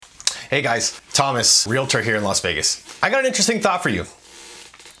Hey guys, Thomas, realtor here in Las Vegas. I got an interesting thought for you.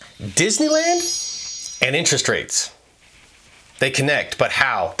 Disneyland and interest rates. They connect, but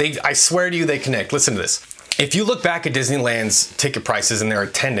how? I swear to you they connect. Listen to this. If you look back at Disneyland's ticket prices and their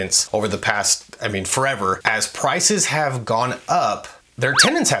attendance over the past, forever, as prices have gone up, their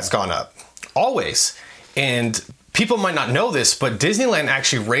attendance has gone up, always. And people might not know this, but Disneyland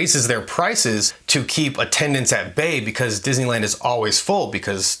actually raises their prices to keep attendance at bay because Disneyland is always full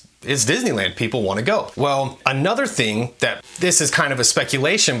because it's Disneyland, people want to go. Well, another thing that this is kind of a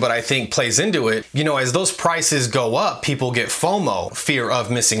speculation, but I think plays into it, as those prices go up, people get FOMO, fear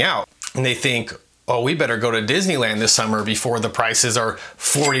of missing out. And they think, oh, we better go to Disneyland this summer before the prices are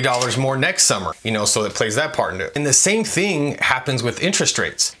 $40 more next summer, so it plays that part into it. And the same thing happens with interest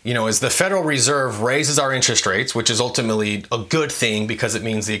rates. As the Federal Reserve raises our interest rates, which is ultimately a good thing because it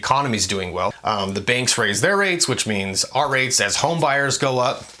means the economy's doing well. The banks raise their rates, which means our rates as home buyers go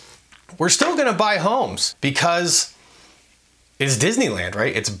up. We're still gonna buy homes because it's Disneyland,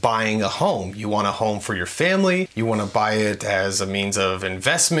 right? It's buying a home. You want a home for your family. You want to buy it as a means of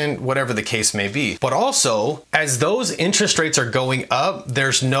investment, whatever the case may be. But also, as those interest rates are going up,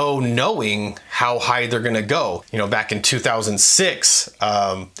 there's no knowing how high they're going to go. Back in 2006,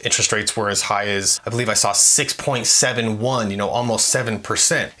 interest rates were as high as, I believe I saw 6.71, almost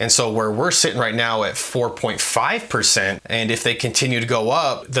 7%. And so where we're sitting right now at 4.5%, and if they continue to go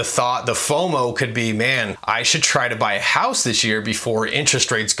up, the FOMO could be, man, I should try to buy a house this year before interest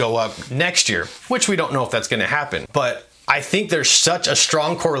rates go up next year, which we don't know if that's going to happen. But I think there's such a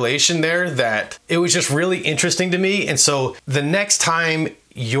strong correlation there that it was just really interesting to me. And so the next time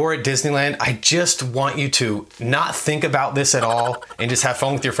you're at Disneyland, I just want you to not think about this at all and just have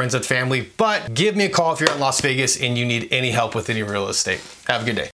fun with your friends and family. But give me a call if you're in Las Vegas and you need any help with any real estate. Have a good day.